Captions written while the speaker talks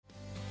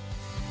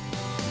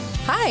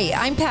Hi,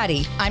 I'm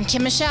Patty. I'm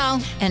Kim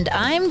Michelle. And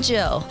I'm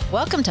Jill.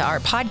 Welcome to our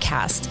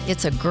podcast.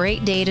 It's a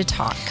great day to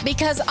talk.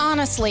 Because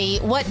honestly,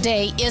 what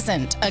day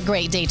isn't a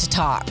great day to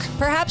talk?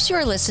 Perhaps you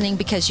are listening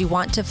because you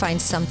want to find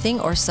something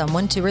or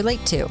someone to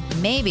relate to.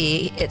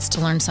 Maybe it's to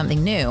learn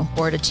something new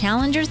or to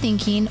challenge your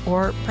thinking,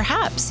 or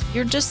perhaps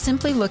you're just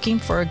simply looking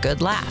for a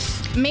good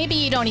laugh. Maybe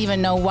you don't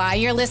even know why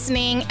you're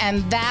listening,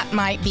 and that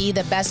might be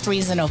the best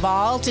reason of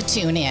all to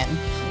tune in.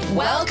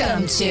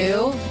 Welcome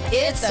to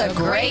It's a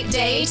Great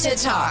Day to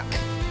Talk.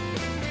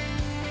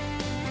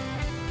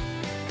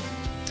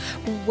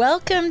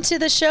 Welcome to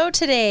the show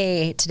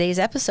today. Today's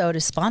episode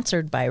is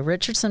sponsored by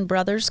Richardson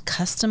Brothers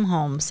Custom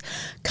Homes.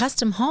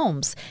 Custom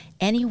homes,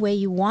 any way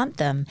you want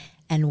them,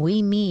 and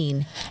we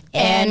mean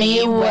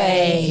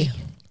Anyway.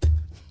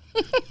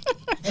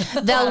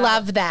 They'll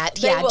love that.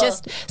 They will.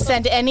 Just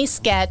send any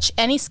sketch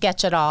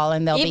at all,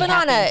 and they'll be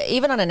happy.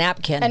 Even on a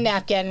napkin. A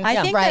napkin.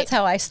 I think that's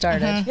how I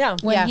started.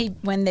 Mm-hmm. Yeah.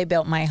 When they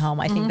built my home,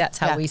 I think that's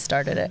how we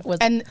started it. Was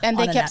And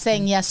they kept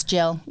saying, yes,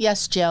 Jill.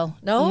 Yes, Jill.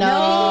 No.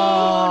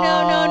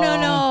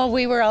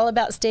 We were all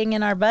about staying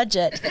in our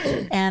budget.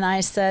 And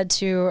I said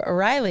to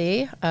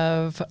Riley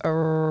of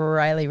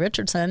Riley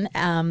Richardson,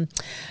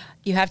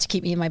 you have to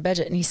keep me in my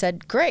budget. And he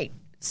said, great.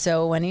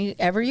 So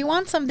whenever you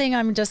want something,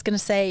 I'm just going to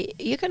say,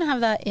 you can have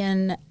that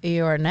in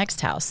your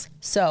next house.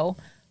 So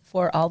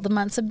for all the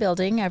months of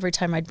building, every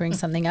time I'd bring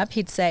something up,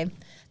 he'd say,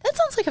 that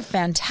sounds like a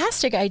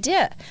fantastic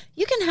idea.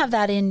 You can have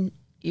that in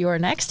your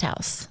next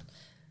house.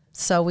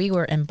 So we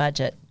were in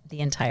budget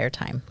the entire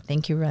time.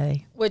 Thank you,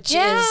 Riley. Which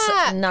is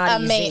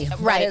not easy.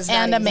 Right, That is not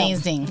and easy.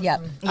 amazing.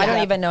 Yep. I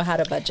don't even know how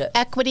to budget.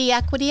 Equity.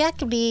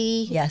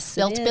 Yes,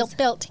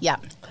 Built. Yeah.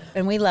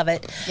 And we love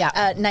it.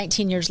 Yeah.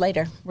 19 years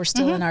later, we're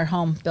still in our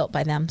home built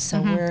by them.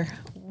 So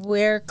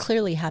we're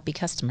clearly happy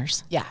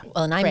customers. Yeah.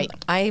 Well, and Great.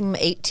 I'm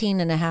 18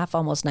 and a half,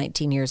 almost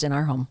 19 years in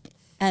our home.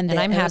 And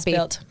I'm it was happy.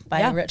 built by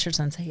Yeah.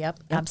 Richardson's.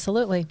 Yep,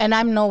 absolutely. And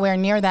I'm nowhere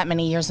near that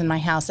many years in my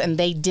house, and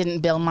they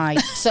didn't build mine.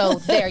 So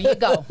there you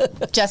go.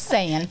 Just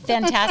saying.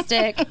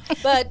 Fantastic.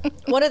 But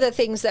one of the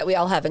things that we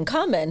all have in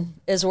common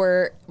is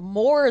we're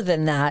more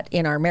than that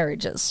in our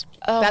marriages.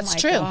 Oh, That's my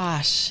true.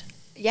 Gosh.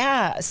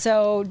 Yeah.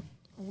 So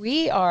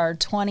we are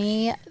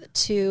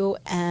 22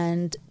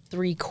 and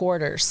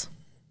 3/4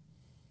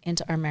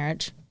 into our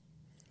marriage.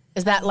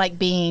 Is that like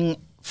being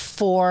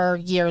 4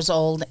 years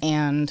old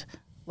and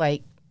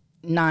like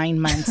 9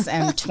 months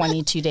and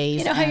 22 days?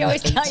 You know how you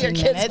always count your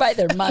 18 kids minutes? by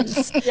their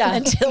months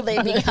until they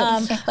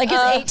become like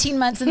it's 18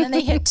 months and then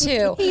they hit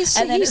 2. He's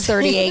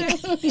 38.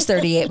 He's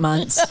 38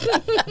 months.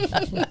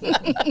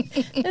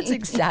 That's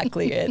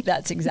exactly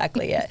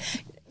it.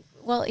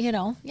 Well,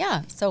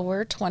 yeah. So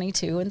we're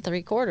 22 and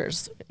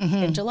 3/4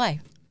 in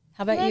July.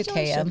 How about you,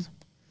 KM?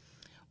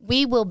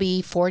 We will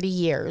be 40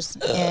 years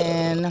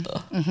in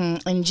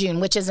June,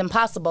 which is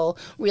impossible,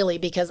 really,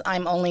 because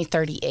I'm only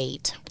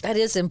 38. That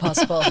is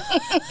impossible.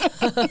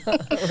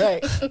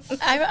 Right.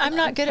 I'm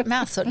not good at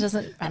math, so it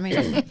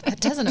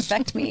doesn't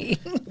affect me.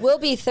 We'll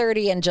be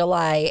 30 in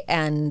July,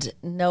 and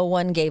no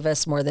one gave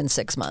us more than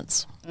 6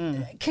 months.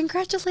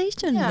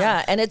 Congratulations.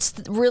 Yeah, and it's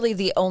really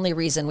the only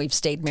reason we've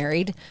stayed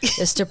married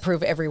is to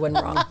prove everyone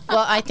wrong.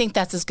 Well, I think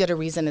that's as good a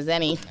reason as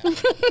any.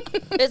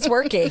 It's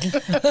working.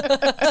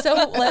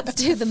 So let's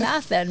do the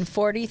math then.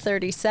 40,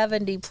 30,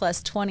 70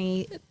 plus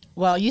 20.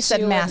 Well, you said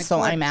 2 math, so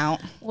 1/4. I'm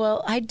out.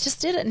 Well, I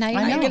just did it. Now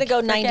I'm going to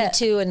go forget.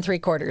 92 and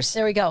 3/4.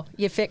 There we go.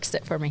 You fixed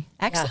it for me.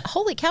 Excellent.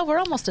 Holy cow, we're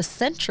almost a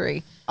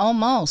century.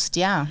 Almost,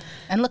 yeah.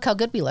 And look how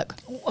good we look.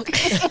 What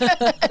does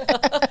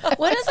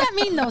that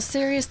mean, though?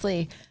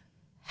 Seriously,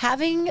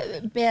 having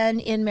been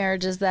in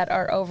marriages that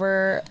are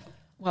over,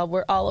 well,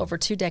 we're all over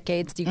 2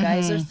 decades. You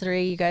guys are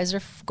 3. You guys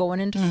are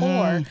going into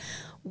 4.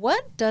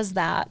 What does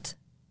that,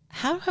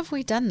 how have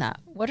we done that?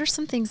 What are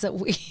some things that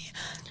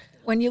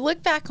when you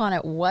look back on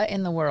it, what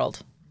in the world?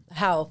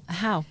 How?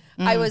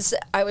 Mm.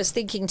 I was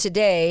thinking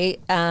today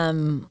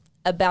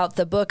about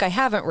the book I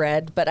haven't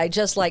read, but I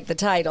just like the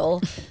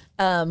title,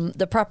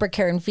 The Proper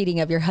Care and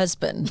Feeding of Your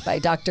Husband by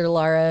Dr.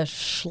 Laura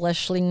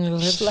Schlesinger.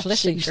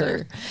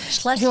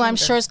 Who I'm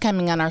sure is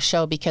coming on our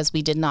show because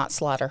we did not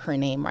slaughter her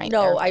name right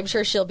No, there. I'm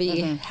sure she'll be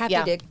happy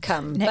to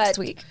come. Next but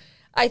week.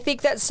 I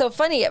think that's so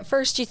funny. At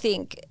first you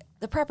think,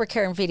 the proper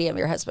care and feeding of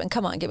your husband.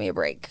 Come on, give me a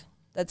break.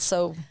 That's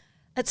so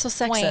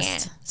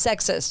sexist.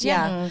 Sexist,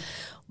 yeah.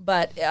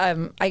 But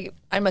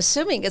I'm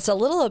assuming it's a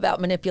little about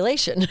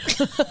manipulation.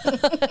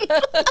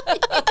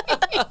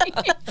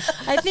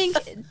 I think,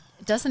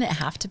 doesn't it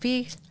have to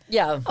be?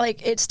 Yeah.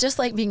 Like, it's just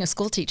like being a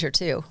school teacher,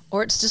 too.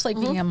 Or it's just like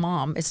being a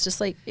mom. It's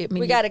just like,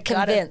 We got to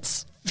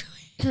convince.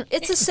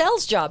 It's a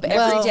sales job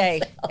every day.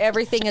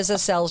 Everything is a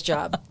sales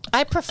job.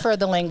 I prefer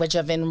the language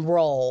of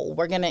enroll.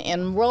 We're going to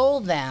enroll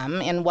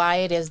them in why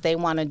it is they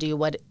want to do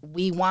what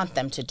we want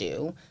them to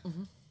do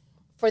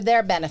for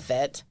their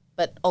benefit,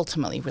 but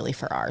ultimately really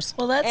for ours.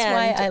 Well, that's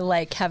why I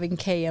like having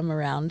KM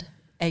around,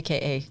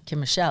 a.k.a.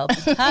 Kim Michelle,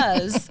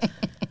 because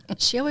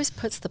she always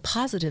puts the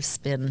positive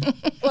spin.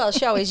 Well,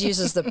 she always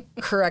uses the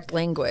correct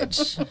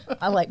language.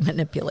 I like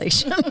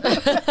manipulation.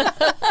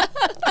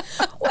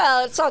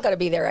 Well, it's all got to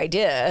be their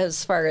idea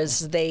as far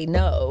as they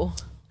know,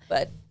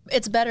 but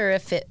It's better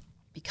if it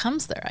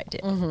becomes their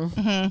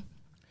idea.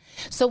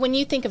 So when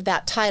you think of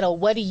that title,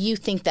 what do you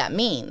think that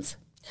means?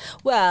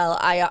 well,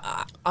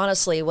 I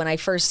honestly, when I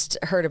first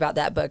heard about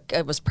that book,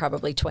 it was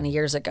probably 20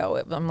 years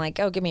ago. I'm like,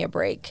 oh, give me a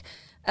break.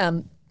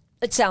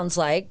 It sounds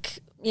like,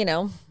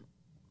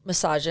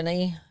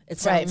 misogyny. It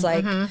sounds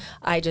like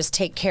I just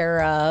take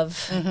care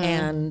of,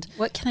 and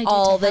What can I do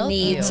all to the help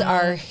needs you?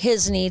 are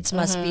his needs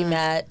must be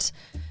met,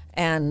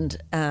 and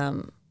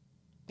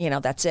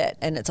that's it.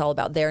 And it's all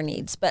about their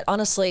needs. But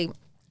honestly,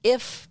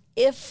 if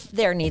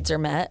their needs are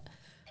met,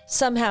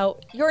 somehow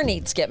your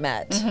needs get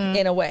met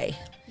in a way.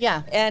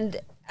 Yeah. And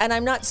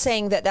I'm not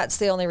saying that that's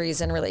the only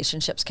reason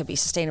relationships can be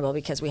sustainable,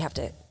 because we have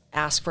to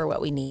ask for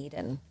what we need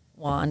and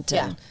want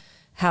and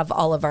have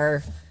all of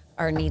our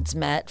needs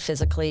met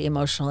physically,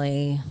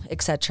 emotionally,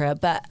 etc.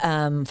 But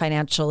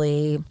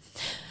financially.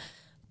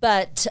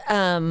 But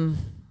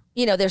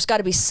there's got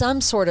to be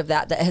some sort of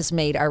that has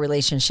made our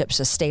relationship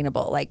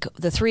sustainable. Like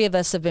the three of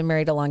us have been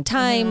married a long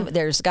time.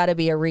 There's got to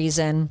be a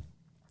reason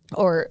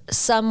or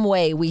some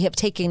way we have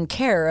taken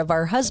care of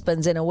our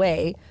husbands in a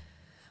way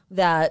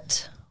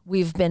that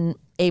we've been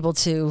able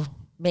to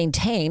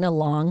maintain a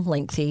long,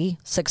 lengthy,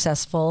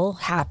 successful,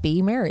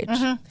 happy marriage.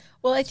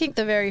 Well, I think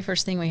the very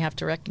first thing we have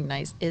to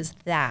recognize is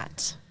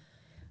that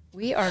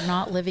we are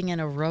not living in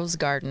a rose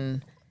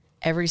garden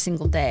every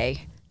single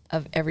day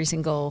of every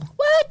single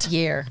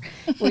year.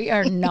 We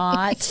are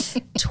not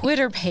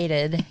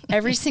Twitter-pated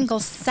every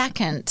single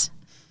second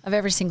of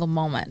every single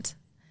moment.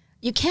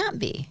 You can't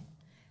be.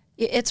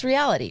 It's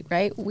reality,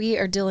 right? We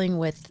are dealing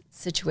with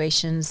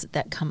situations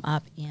that come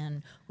up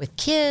with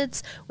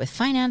kids, with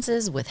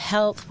finances, with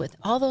health, with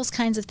all those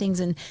kinds of things.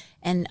 And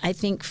I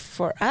think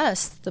for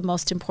us, the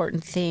most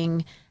important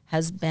thing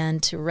has been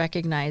to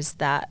recognize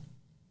that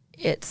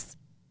it's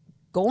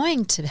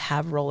going to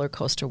have roller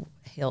coaster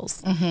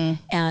hills,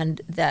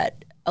 and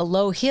that a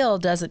low hill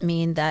doesn't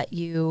mean that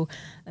you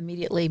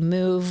immediately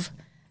move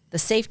the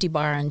safety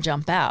bar and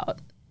jump out.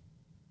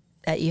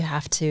 That you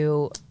have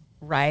to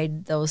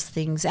ride those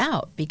things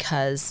out,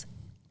 because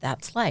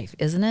that's life,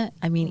 isn't it?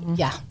 I mean,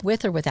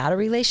 with or without a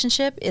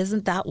relationship,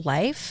 isn't that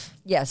life?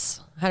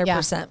 Yes,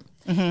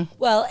 100%.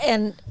 Well,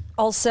 and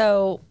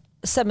also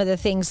some of the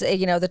things,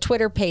 the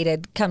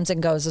Twitter-pated comes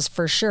and goes is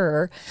for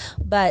sure,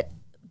 but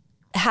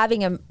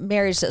having a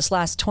marriage that's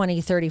last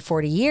 20, 30,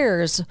 40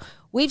 years,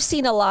 we've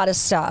seen a lot of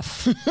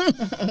stuff.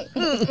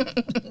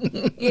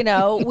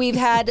 We've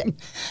had...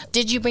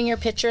 Did you bring your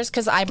pictures?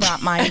 Because I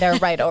brought mine. They're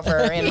right over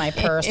in my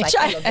purse. I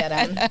can go get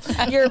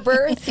them.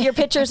 Your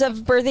pictures of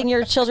birthing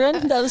your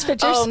children, those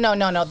pictures? Oh,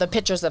 no. The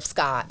pictures of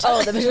Scott.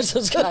 Oh, the pictures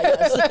of Scott,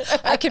 yes.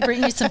 I could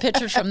bring you some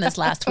pictures from this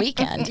last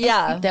weekend.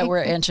 Yeah. That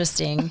were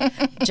interesting.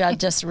 Judd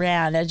just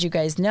ran, as you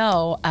guys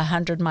know, a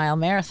 100-mile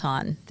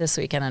marathon this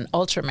weekend, an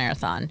ultra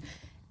marathon.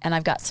 And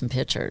I've got some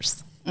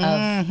pictures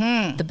of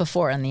the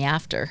before and the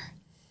after.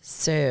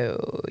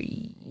 So,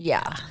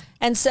 yeah.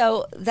 And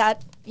so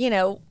that,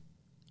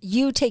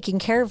 you taking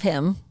care of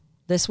him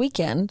this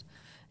weekend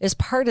is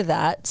part of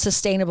that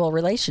sustainable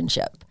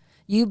relationship.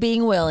 You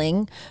being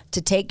willing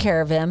to take care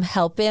of him,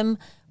 help him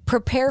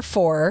prepare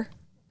for,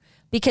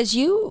 because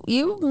you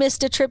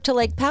missed a trip to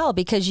Lake Powell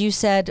because you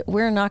said,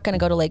 we're not going to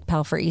go to Lake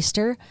Powell for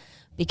Easter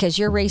because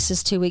your race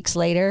is 2 weeks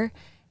later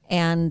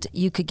and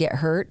you could get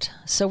hurt.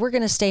 So we're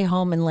going to stay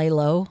home and lay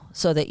low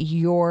so that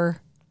you're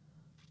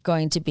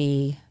going to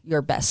be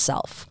your best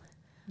self.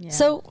 Yeah.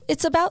 So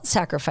it's about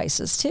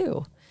sacrifices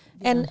too.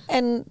 Yeah.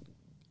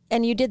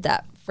 And you did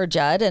that for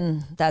Judd,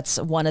 and that's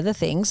one of the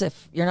things.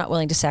 If you're not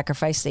willing to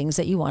sacrifice things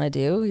that you want to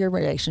do, your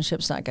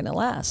relationship's not going to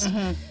last.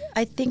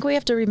 I think we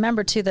have to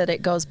remember too that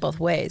it goes both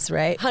ways,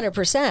 right?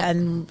 100%.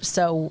 And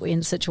so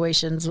in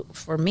situations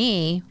for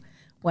me,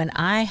 when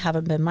I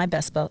haven't been my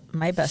best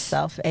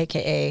self,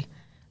 aka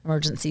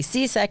emergency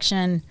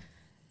C-section,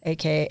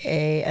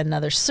 aka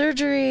another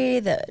surgery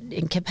that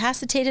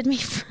incapacitated me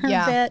for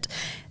a bit,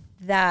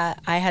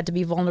 that I had to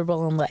be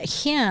vulnerable and let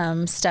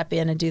him step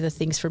in and do the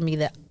things for me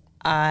that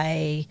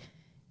I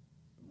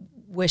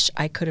wish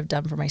I could have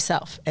done for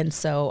myself. And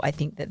so I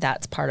think that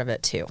that's part of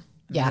it too.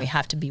 I mean, we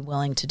have to be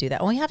willing to do that.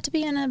 And we have to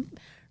be in a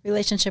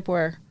relationship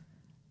where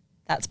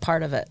that's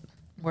part of it,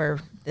 where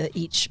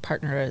each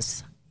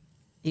person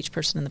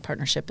in the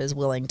partnership is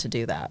willing to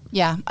do that.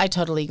 Yeah, I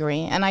totally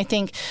agree. And I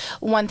think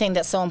one thing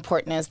that's so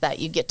important is that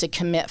you get to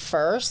commit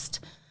first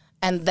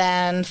and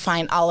then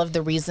find all of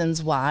the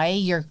reasons why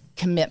your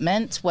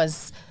commitment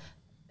was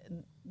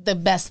the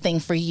best thing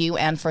for you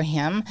and for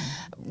him,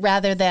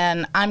 rather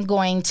than I'm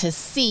going to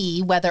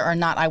see whether or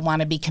not I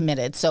want to be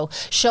committed. So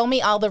show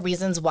me all the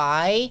reasons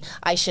why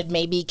I should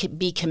maybe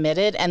be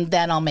committed, and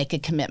then I'll make a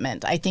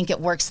commitment. I think it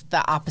works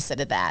the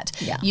opposite of that.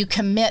 Yeah. You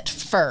commit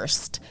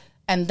first,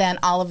 and then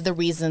all of the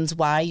reasons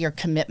why your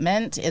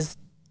commitment is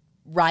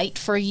right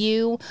for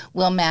you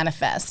will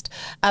manifest.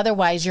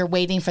 Otherwise, you're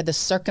waiting for the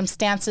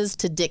circumstances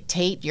to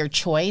dictate your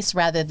choice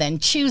rather than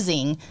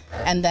choosing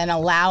and then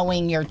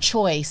allowing your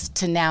choice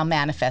to now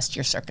manifest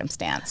your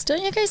circumstance.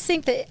 Don't you guys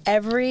think that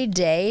every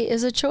day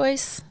is a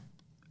choice?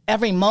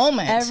 every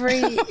moment.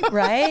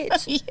 Right?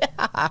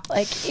 Yeah.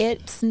 Like,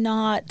 it's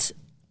not,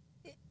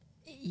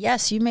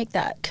 yes, you make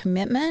that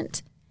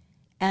commitment.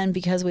 And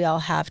because we all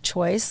have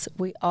choice,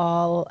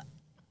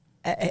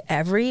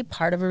 every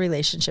part of a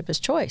relationship is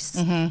choice.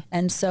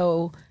 And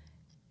so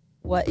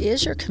what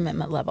is your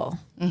commitment level?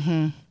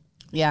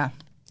 Yeah.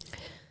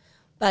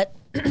 But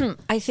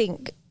I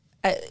think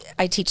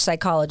I teach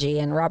psychology,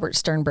 and Robert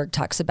Sternberg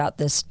talks about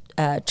this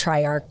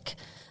triarch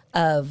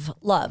of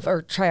love,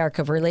 or triarch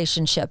of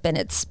relationship, and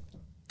it's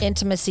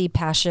intimacy,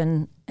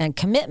 passion, and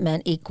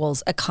commitment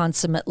equals a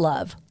consummate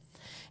love.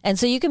 And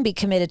so you can be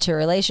committed to a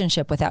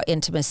relationship without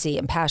intimacy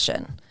and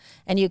passion,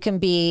 and you can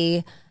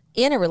be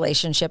in a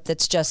relationship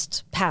that's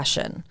just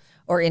passion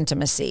or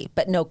intimacy,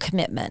 but no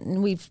commitment.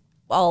 And we've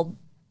all,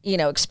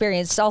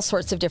 experienced all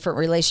sorts of different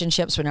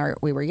relationships when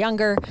we were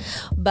younger,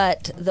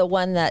 but the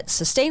one that's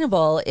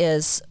sustainable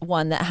is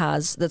one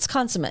that's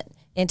consummate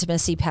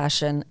intimacy,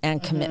 passion,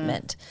 and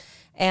commitment.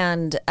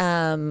 And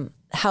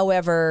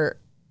however,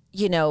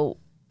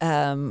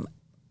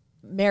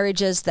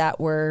 marriages that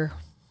were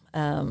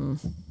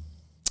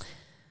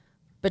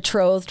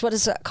betrothed, what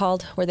is that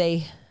called?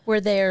 Where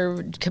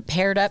they're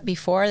paired up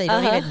before they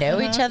don't even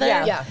know each other.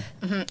 Yeah.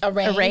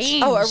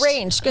 Arranged. Oh,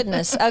 arranged.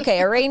 Goodness.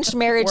 Okay. Arranged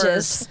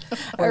marriages.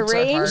 Words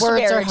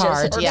are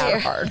hard.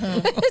 Yeah.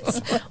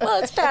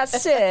 It's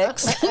past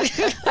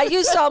 6. I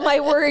used all my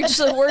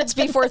words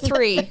before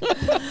 3.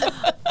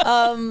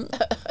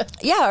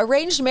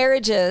 Arranged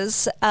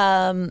marriages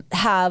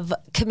have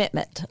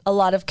commitment, a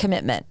lot of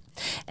commitment.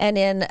 And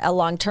in a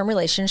long-term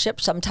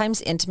relationship,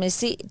 sometimes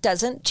intimacy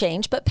doesn't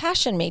change, but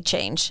passion may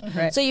change.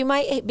 Right. So you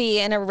might be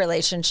in a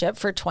relationship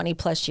for 20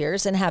 plus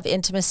years and have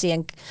intimacy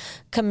and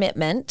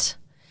commitment,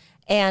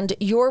 and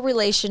your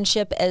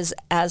relationship is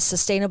as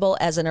sustainable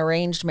as an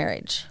arranged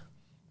marriage.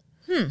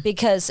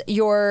 Because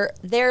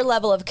their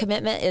level of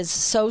commitment is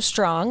so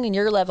strong and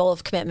your level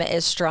of commitment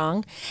is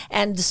strong.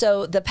 And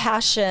so the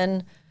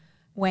passion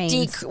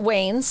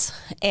wanes,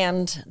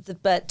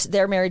 but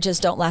their marriages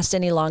don't last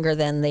any longer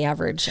than the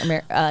average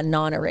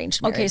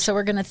non-arranged marriage. Okay, so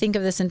we're going to think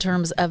of this in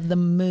terms of the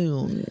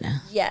moon.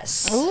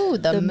 Yes. Ooh,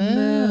 the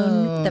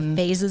moon. The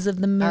phases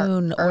of the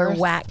moon. Earth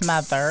We're waxing.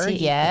 Mother,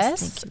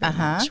 yes.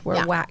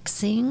 We're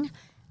waxing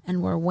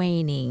and we're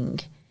waning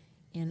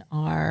in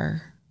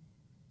our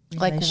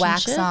like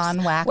wax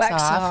on, wax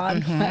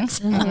off.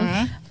 Wax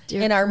off.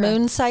 In our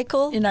moon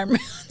cycle? In our moon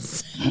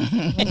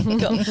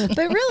cycle.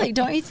 But really,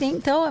 don't you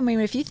think, though? I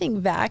mean, if you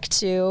think back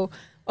to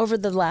over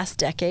the last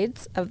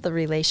decades of the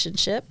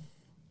relationship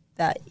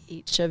that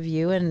each of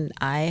you and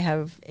I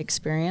have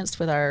experienced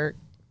with our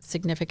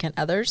significant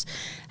others,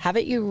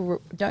 don't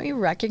you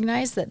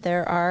recognize that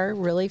there are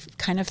really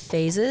kind of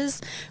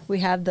phases? We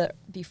have the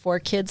before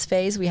kids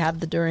phase. We have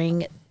the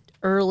during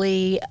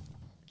early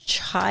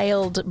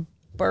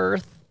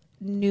childbirth,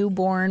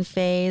 newborn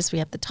phase. We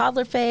have the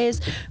toddler phase.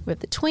 We have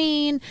the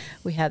tween.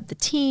 We have the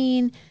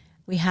teen.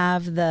 We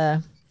have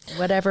the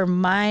whatever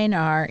mine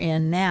are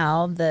in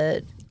now.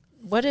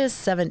 What is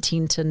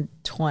 17 to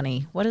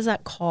 20? What is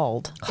that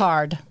called?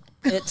 Hard.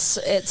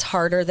 It's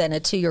harder than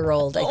a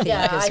 2-year-old, I think,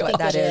 is what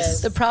that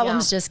is. The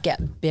problems just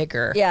get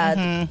bigger.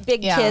 Yeah.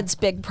 Big kids,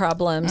 big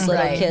problems.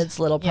 Little kids,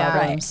 little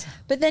problems. Right.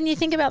 But then you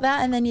think about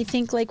that, and then you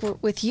think like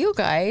with you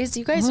guys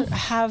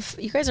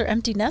are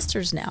empty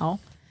nesters now.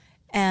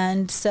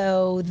 And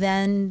so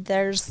then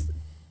there's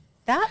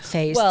that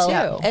phase too.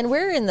 And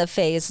we're in the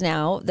phase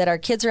now that our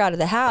kids are out of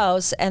the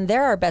house and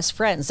they're our best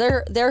friends.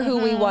 They're who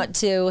we want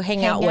to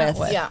hang out with.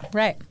 Yeah.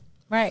 Right.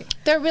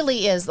 There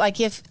really is. Like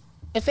if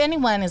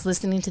anyone is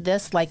listening to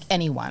this, like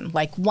anyone,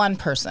 like one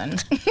person.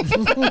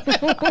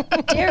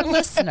 Dear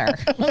listener.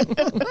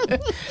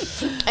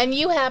 And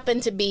you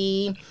happen to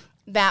be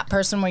that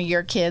person where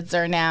your kids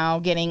are now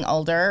getting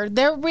older,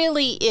 there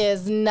really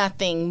is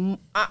nothing,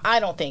 I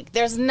don't think,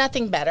 there's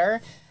nothing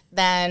better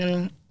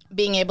than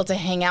being able to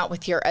hang out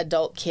with your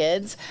adult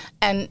kids,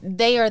 and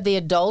they are the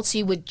adults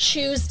you would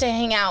choose to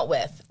hang out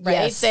with,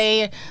 right?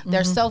 Yes.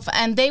 They're so fun,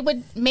 and they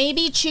would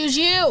maybe choose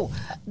you.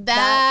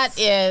 That's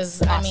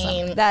awesome. I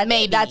mean,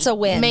 maybe. That's a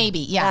win. Maybe,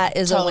 yeah. That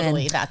is totally, a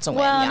win. That's a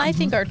win, Well, yeah. and I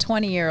think our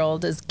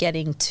 20-year-old is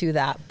getting to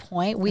that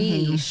point.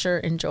 We sure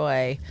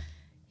enjoy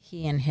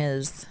he and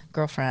his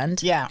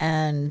girlfriend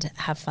and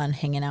have fun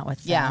hanging out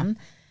with them.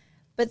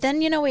 But then,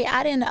 we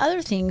add in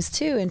other things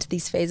too into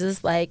these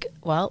phases, like,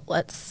 well,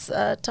 let's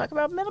talk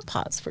about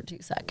menopause for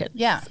 2 seconds.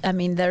 Yeah. I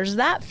mean, there's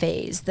that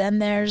phase. Then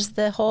there's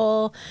the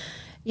whole,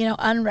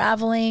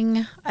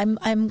 unraveling.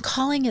 I'm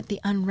calling it the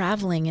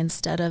unraveling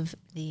instead of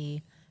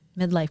the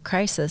midlife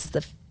crisis.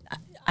 The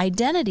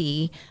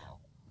identity,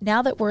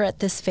 now that we're at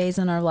this phase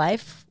in our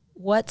life,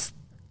 what's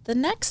the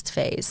next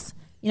phase?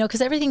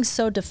 Because everything's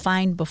so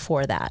defined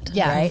before that.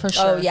 Yeah, right? for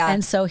sure. Oh, yeah.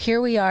 And so here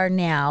we are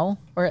now,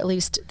 or at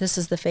least this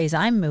is the phase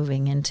I'm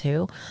moving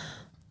into.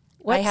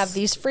 I have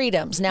these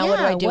freedoms. Now what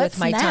do I do with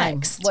my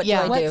time? What do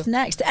I do? What's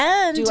next?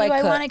 And do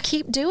I want to cook?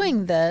 keep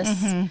doing this?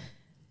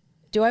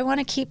 Do I want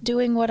to keep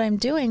doing what I'm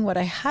doing, what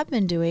I have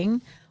been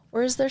doing?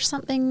 Or is there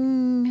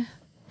something...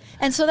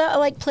 And so that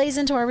like plays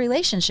into our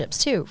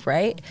relationships too,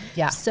 right?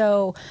 Yeah.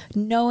 So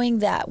knowing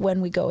that when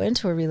we go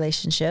into a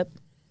relationship,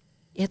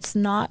 it's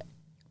not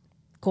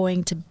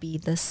going to be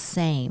the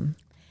same.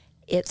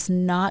 It's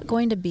not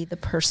going to be the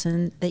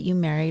person that you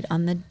married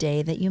on the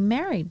day that you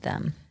married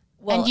them.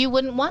 And you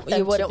wouldn't want that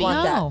You wouldn't to be.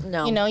 want that.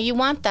 No. You know, you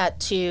want that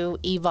to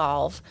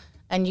evolve,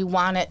 and you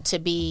want it to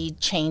be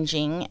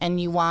changing, and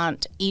you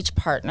want each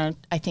partner,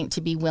 I think,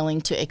 to be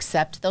willing to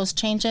accept those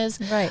changes.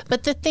 Right.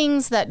 But the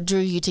things that drew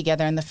you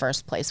together in the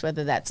first place,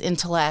 whether that's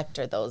intellect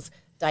or those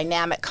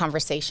dynamic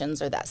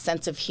conversations or that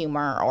sense of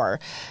humor or,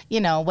 you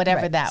know,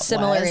 whatever that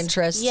Similar was.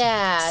 interests.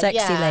 Yeah.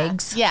 Sexy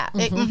legs. Yeah.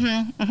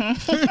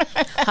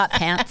 Hot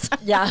pants.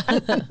 Yeah.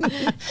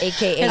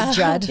 AKA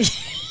Judd.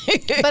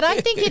 But I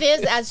think it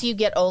is as you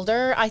get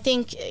older. I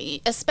think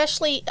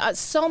especially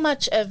so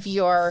much of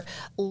your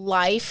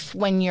life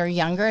when you're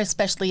younger,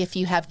 especially if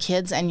you have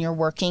kids and you're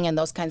working and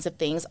those kinds of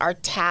things, are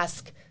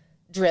task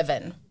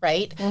driven,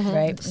 right?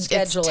 Right. It's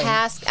Scheduling.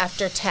 task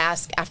after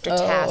task after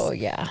task. Oh,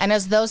 yeah. And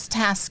as those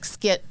tasks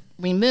get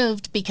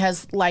removed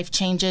because life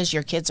changes,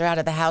 your kids are out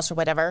of the house or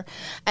whatever,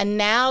 and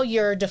now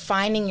you're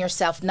defining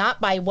yourself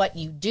not by what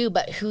you do,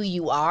 but who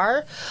you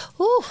are,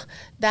 whew,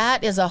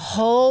 that is a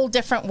whole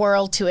different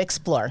world to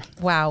explore.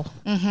 Wow.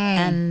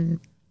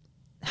 And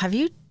have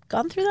you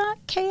gone through that,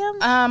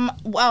 KM?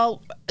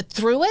 Well,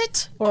 through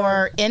it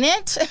or in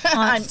it,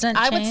 Constant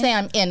I would change? say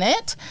I'm in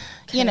it.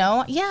 You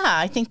know, yeah,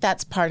 I think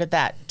that's part of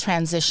that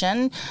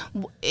transition.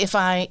 If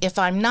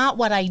I'm not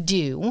what I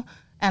do,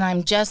 and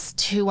I'm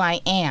just who I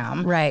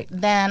am, Right.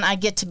 then I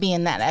get to be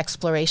in that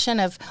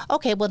exploration of,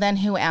 okay, well then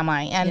who am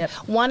I? And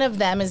one of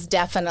them is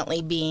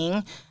definitely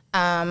being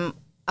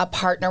a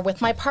partner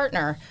with my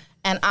partner.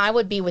 And I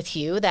would be with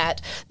you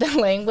that the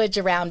language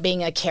around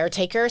being a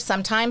caretaker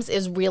sometimes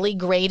is really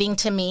grating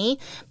to me,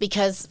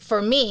 because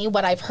for me,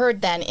 what I've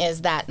heard then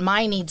is that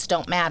my needs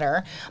don't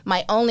matter.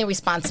 My only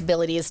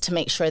responsibility is to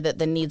make sure that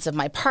the needs of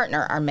my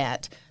partner are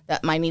met,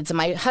 that my needs of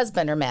my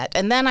husband are met.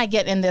 And then I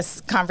get in this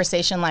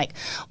conversation like,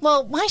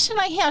 well, why should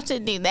I have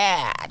to do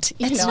that?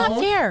 You It's know? not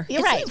fair. You're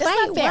It's right. That's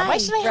right, not fair. Why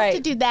right, should I have right.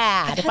 to do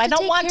that if had I to don't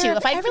take want care to? of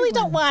If I really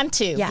don't everyone. want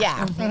to. Yeah.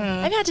 Yeah.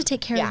 I've had to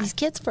take care Yeah. of these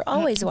kids for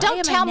always. Why Don't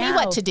am tell I me now?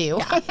 what to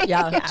do.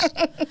 Yeah.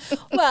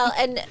 Well,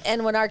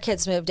 and when our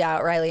kids moved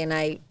out, Riley and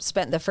I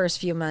spent the first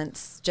few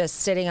months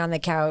just sitting on the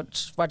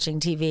couch, watching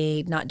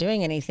TV, not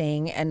doing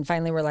anything. And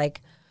finally we're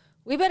like,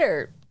 we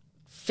better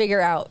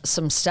figure out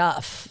some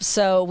stuff.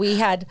 So we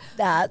had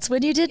That's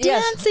when you did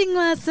Yes. dancing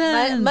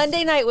lessons.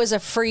 Monday night was a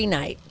free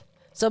night.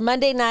 So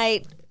Monday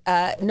night,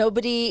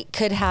 nobody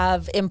could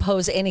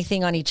impose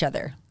anything on each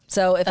other.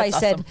 So if I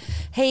said,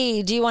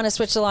 hey, do you want to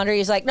switch the laundry?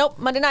 He's like, nope,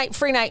 Monday night,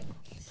 free night.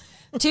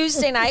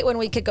 Tuesday night, when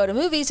we could go to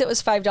movies, it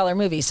was $5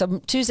 movies.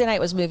 So Tuesday night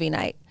was movie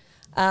night.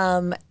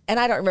 And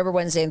I don't remember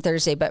Wednesday and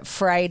Thursday, but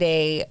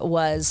Friday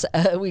was,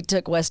 we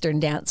took Western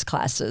dance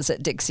classes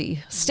at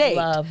Dixie State.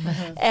 Love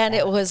And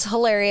it was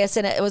hilarious.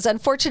 And it was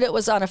unfortunate it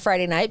was on a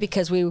Friday night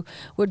because we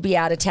would be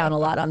out of town a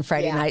lot on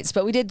Friday nights.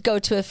 But we did go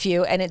to a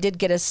few, and it did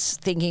get us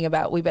thinking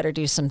about we better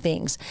do some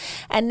things.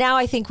 And now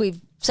I think we've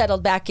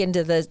settled back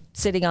into the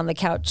sitting on the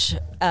couch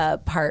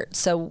part.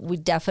 So we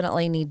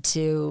definitely need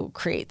to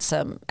create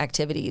some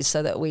activities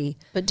so that we...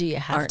 But do you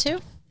have Aren't.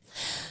 to?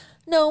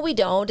 No, we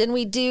don't. And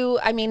we do.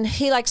 I mean,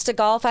 he likes to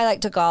golf. I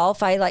like to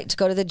golf. I like to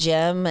go to the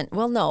gym. And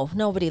well, no,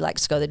 nobody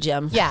likes to go to the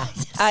gym. Yeah.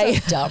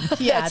 Dumb.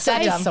 Yeah, That's so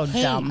that is dumb.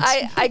 so dumb.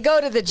 I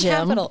go to the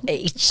gym. Capital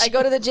H. I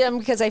go to the gym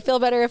because I feel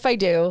better if I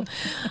do,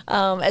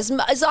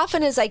 as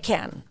often as I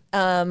can.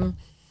 And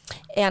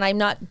I'm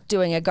not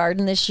doing a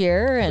garden this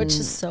year, and Which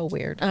is so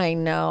weird. I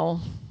know.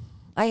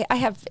 I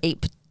have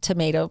 8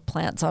 tomato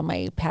plants on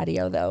my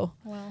patio though.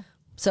 Well,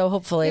 So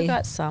hopefully, you've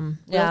got some.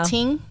 yeah.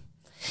 Wilting?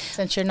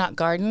 Since you're not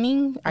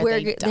gardening, are We're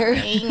they g- they're-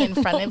 dying in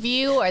front of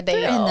you? Are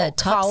they In the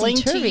calling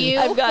to topsy-turvy. you?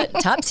 I've got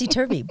Topsy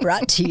Turvy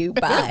brought to you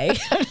by.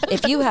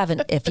 if you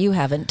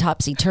haven't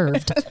topsy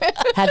turved,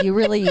 have you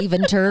really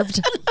even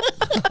turved?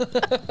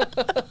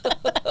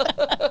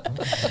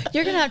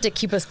 You're going to have to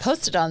keep us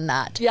posted on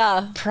that.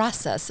 Yeah.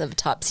 Process of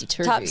topsy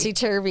turvy. Topsy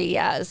turvy,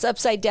 yeah. It's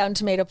upside down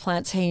tomato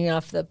plants hanging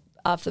off the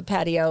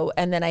patio,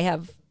 and then I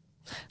have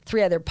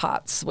 3 other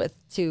pots with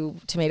 2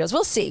 tomatoes.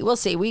 We'll see.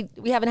 We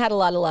haven't had a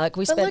lot of luck.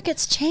 But look,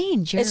 it's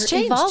changed. You're it's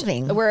changed.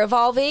 evolving. We're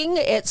evolving.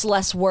 It's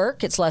less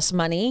work. It's less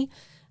money.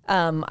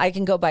 I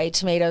can go buy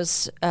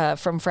tomatoes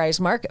from Fry's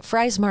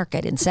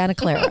Market in Santa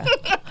Clara,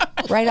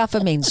 right off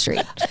of Main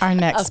Street. Our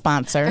next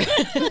sponsor.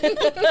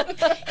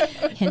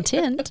 Hint,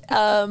 hint.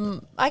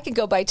 I can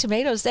go buy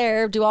tomatoes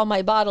there, do all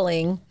my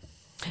bottling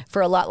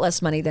for a lot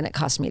less money than it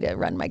cost me to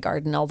run my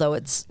garden, although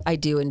I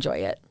do enjoy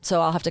it.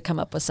 So I'll have to come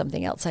up with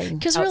something else.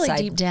 Because really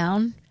deep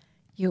down,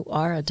 you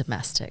are a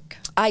domestic.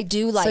 I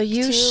do like So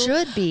you to,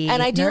 should be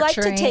and I do like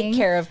to take nurturing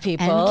care of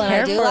people, and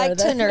I do like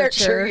to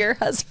nurture your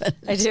husband.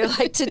 I do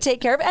like to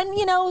take care of, and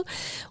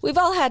I've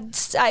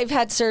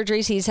had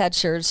surgeries. He's had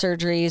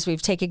surgeries.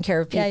 We've taken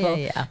care of people.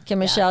 Yeah. Kim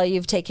Michelle,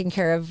 you've taken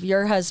care of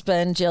your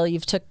husband. Jill,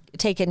 you've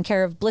taken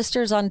care of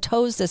blisters on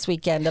toes this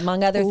weekend,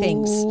 among other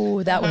things.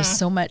 Ooh, that was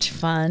so much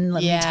fun.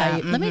 Let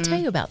me tell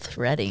you about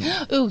threading.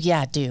 Ooh,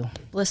 yeah, do.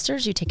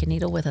 Blisters, you take a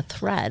needle with a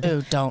thread.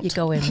 Ooh, don't. You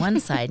go in one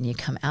side and you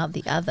come out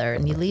the other,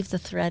 and you leave the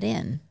thread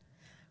in.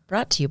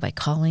 Brought to you by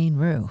Colleen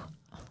Rue.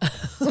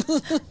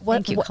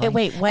 Thank you, Colleen.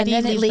 Wait, when and do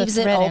you then it leave leaves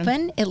the it thread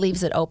open. It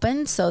leaves it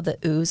open so the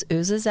ooze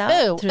oozes out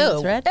Ew, through the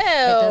ew, thread. ew. It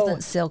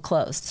doesn't seal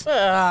closed.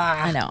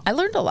 I know. I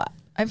learned a lot.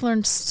 I've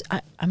learned.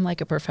 I'm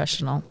like a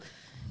professional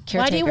caretaker.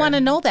 Why do you want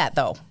to know that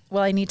though?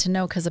 Well, I need to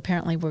know because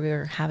apparently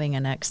we're having a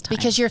next time.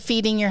 Because you're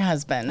feeding your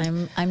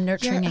husband. I'm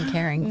nurturing and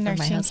caring for my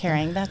Nurturing, husband.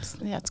 caring.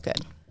 That's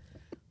good.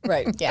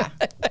 Right. Yeah.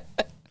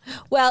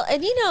 Well,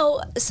 and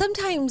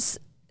sometimes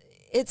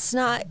it's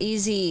not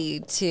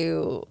easy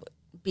to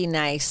be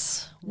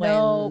nice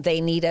when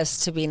they need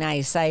us to be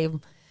nice. I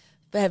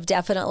have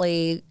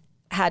definitely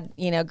had,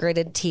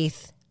 gritted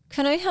teeth.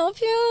 Can I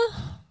help you?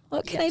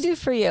 What can I do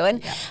for you?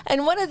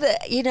 And one of the,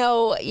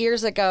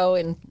 years ago,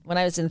 and when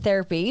I was in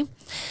therapy,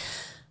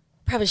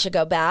 probably should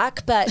go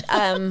back, but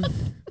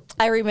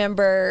I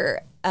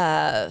remember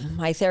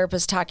my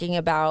therapist talking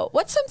about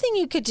what's something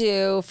you could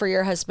do for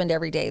your husband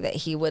every day that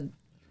he would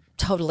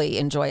totally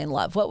enjoy and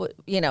love. What would,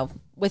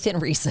 within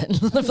reason.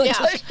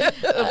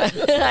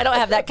 I don't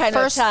have that kind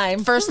of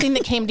time. First thing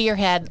that came to your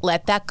head,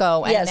 let that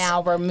go, and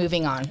now we're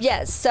moving on.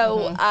 Yes.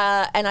 So,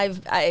 and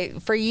I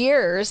for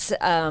years,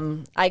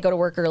 I go to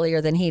work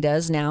earlier than he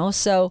does now.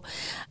 So,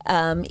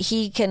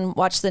 he can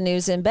watch the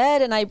news in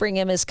bed, and I bring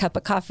him his cup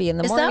of coffee in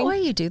the morning. Is that why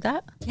you do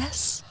that?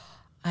 Yes.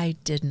 I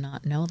did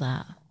not know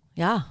that.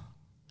 Yeah.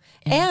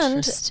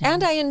 Interesting.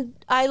 And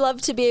I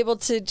love to be able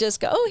to just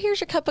go, oh,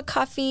 here's your cup of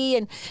coffee.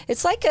 And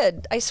it's like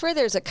I swear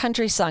there's a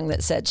country song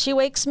that said, she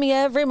wakes me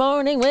every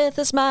morning with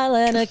a smile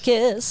and a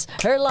kiss.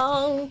 Her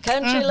long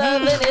country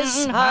loving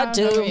is hard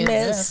to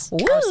miss.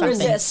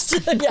 Resist.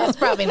 Yeah. It's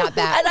probably not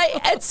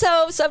that. And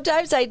so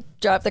sometimes I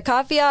drop the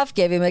coffee off,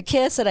 give him a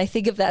kiss, and I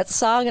think of that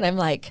song, and I'm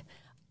like,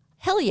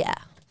 hell yeah.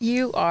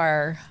 You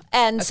are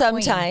And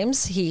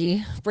sometimes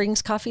he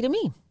brings coffee to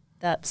me.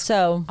 That's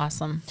so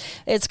awesome.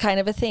 It's kind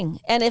of a thing.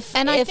 And if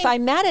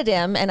I'm mad at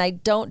him and I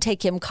don't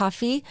take him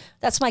coffee,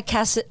 that's my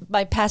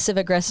passive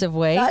aggressive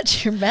way.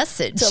 That's your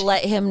message. To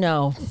let him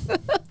know.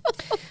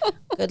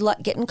 Good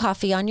luck getting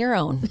coffee on your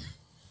own.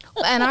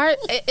 And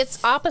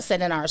it's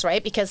opposite in ours,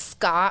 right? Because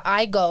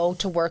I go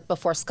to work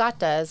before Scott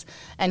does,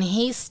 and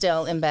he's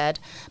still in bed,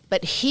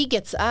 but he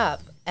gets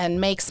up and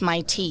makes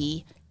my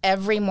tea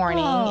every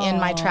morning in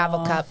my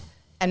travel cup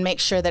and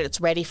makes sure that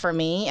it's ready for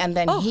me. And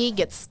then he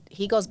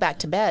goes back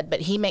to bed, but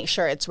he makes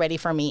sure it's ready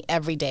for me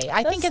every day.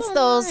 I think it's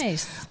those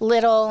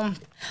little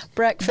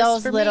breakfast.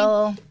 Those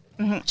little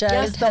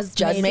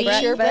Judd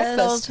makes your breakfast.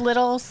 Those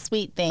little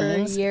sweet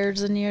things for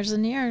years and years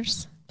and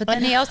years. But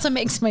then he also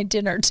makes my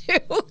dinner too.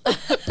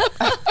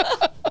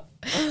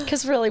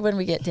 Because really, when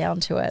we get down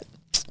to it,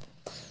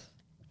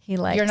 he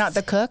likes. You're not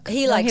the cook.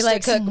 He likes to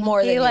cook more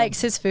than he you. likes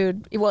his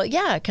food. Well,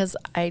 yeah, because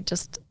I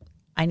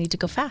need to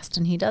go fast,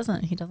 and he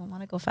doesn't. He doesn't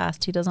want to go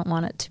fast. He doesn't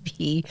want it to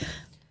be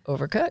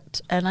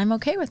overcooked, and I'm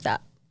okay with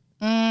that.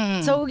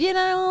 So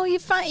you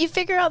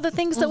figure out the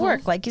things that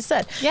work, like you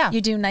said. Yeah,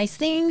 you do nice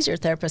things. Your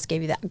therapist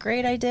gave you that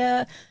great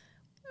idea,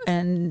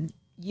 and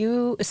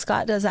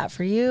Scott does that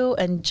for you,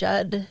 and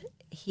Judd,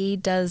 he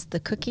does the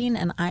cooking,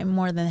 and I'm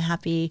more than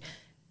happy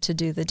to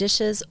do the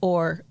dishes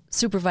or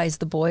supervise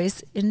the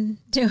boys in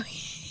doing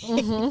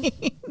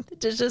the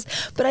dishes.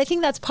 But I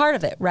think that's part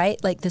of it,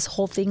 right? Like this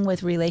whole thing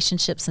with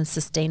relationships and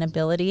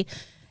sustainability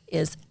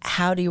is,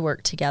 how do you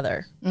work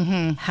together?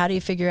 How do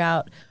you figure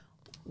out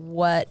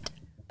what,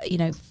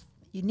 you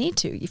need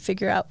to? You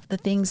figure out the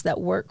things that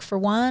work for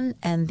one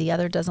and the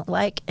other doesn't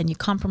like, and you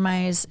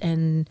compromise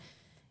and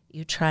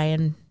you try,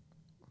 and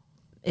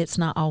it's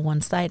not all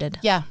one-sided.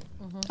 Yeah.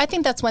 I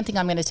think that's one thing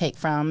I'm going to take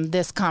from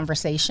this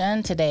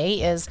conversation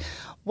today is,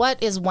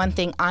 what is one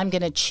thing I'm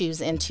going to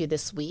choose into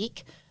this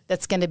week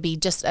that's going to be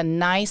just a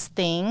nice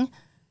thing?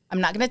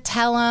 I'm not going to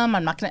tell him.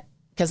 I'm not going to,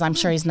 because I'm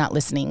sure he's not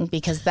listening,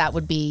 because that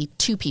would be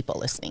two people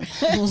listening.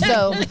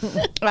 So,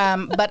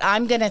 but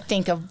I'm going to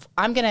think of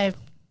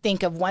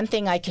one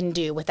thing I can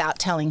do without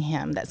telling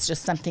him, that's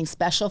just something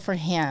special for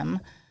him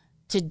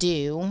to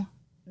do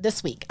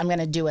this week. I'm going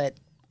to do it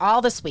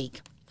all this week.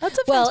 That's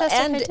a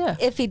fantastic idea.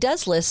 And if he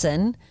does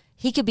listen,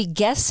 he could be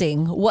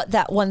guessing what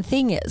that one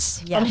thing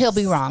is. Yes. And he'll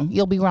be wrong.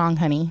 You'll be wrong,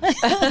 honey.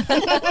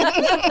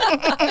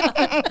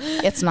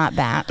 It's not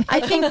that.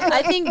 I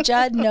think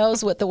Judd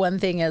knows what the one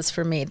thing is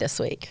for me this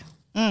week.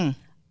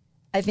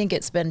 I think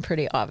it's been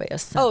pretty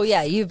obvious. Oh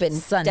yeah, you've been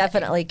Sunday.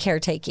 Definitely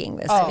caretaking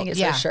this. I think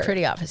it's for sure.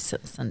 Pretty obvious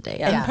since Sunday,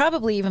 and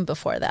probably even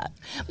before that.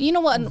 You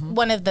know what?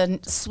 One of the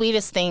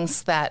sweetest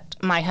things that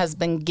my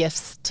husband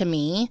gifts to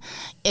me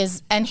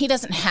is, and he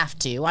doesn't have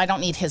to. I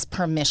don't need his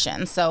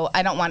permission, so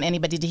I don't want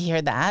anybody to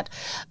hear that.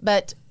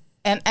 But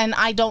And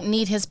I don't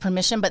need his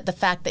permission, but the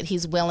fact that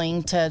he's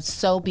willing to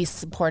so be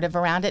supportive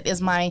around it is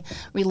my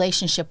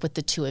relationship with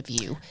the two of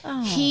you.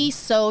 Oh. He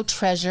so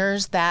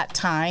treasures that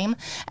time.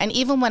 And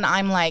even when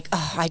I'm like,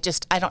 I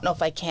don't know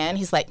if I can,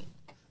 he's like,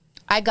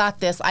 I got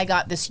this,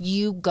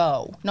 you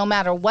go. No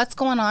matter what's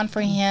going on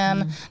for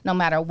him, no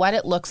matter what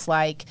it looks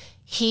like,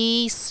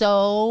 he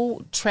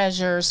so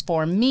treasures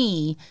for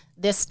me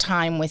this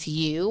time with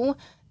you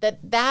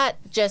that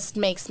just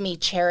makes me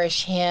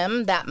cherish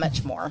him that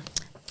much more.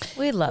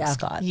 We love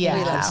Scott. Yeah.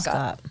 We love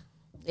Scott.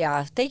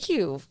 Yeah. Thank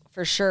you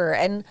for sure.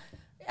 And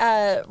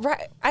I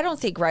don't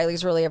think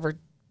Riley's really ever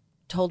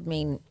told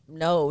me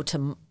no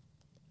to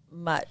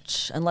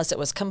much unless it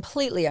was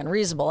completely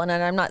unreasonable. And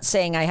I'm not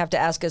saying I have to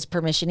ask his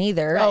permission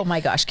either. Oh my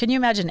gosh. Can you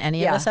imagine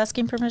any of us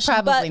asking permission?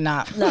 Probably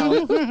not.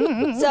 No.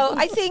 So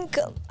I think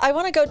I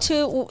want to go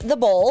to the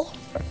bowl.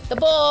 The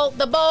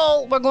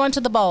bowl. We're going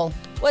to the bowl.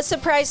 What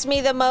surprised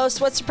me the most?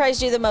 What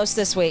surprised you the most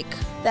this week?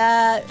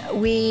 That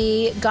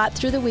we got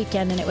through the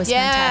weekend and it was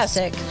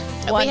fantastic.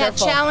 Wonderful. We had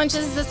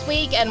challenges this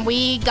week and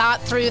we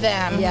got through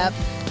them. Yep.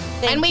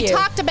 And we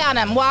talked about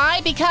them.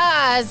 Why?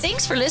 Because...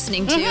 Thanks for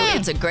listening to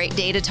It's a Great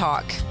Day to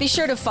Talk. Be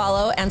sure to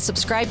follow and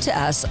subscribe to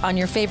us on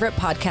your favorite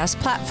podcast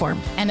platform.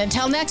 And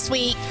until next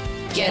week,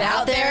 get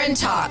out there and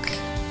talk.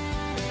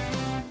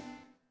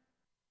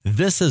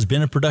 This has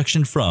been a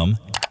production from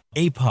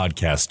A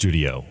Podcast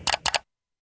Studio.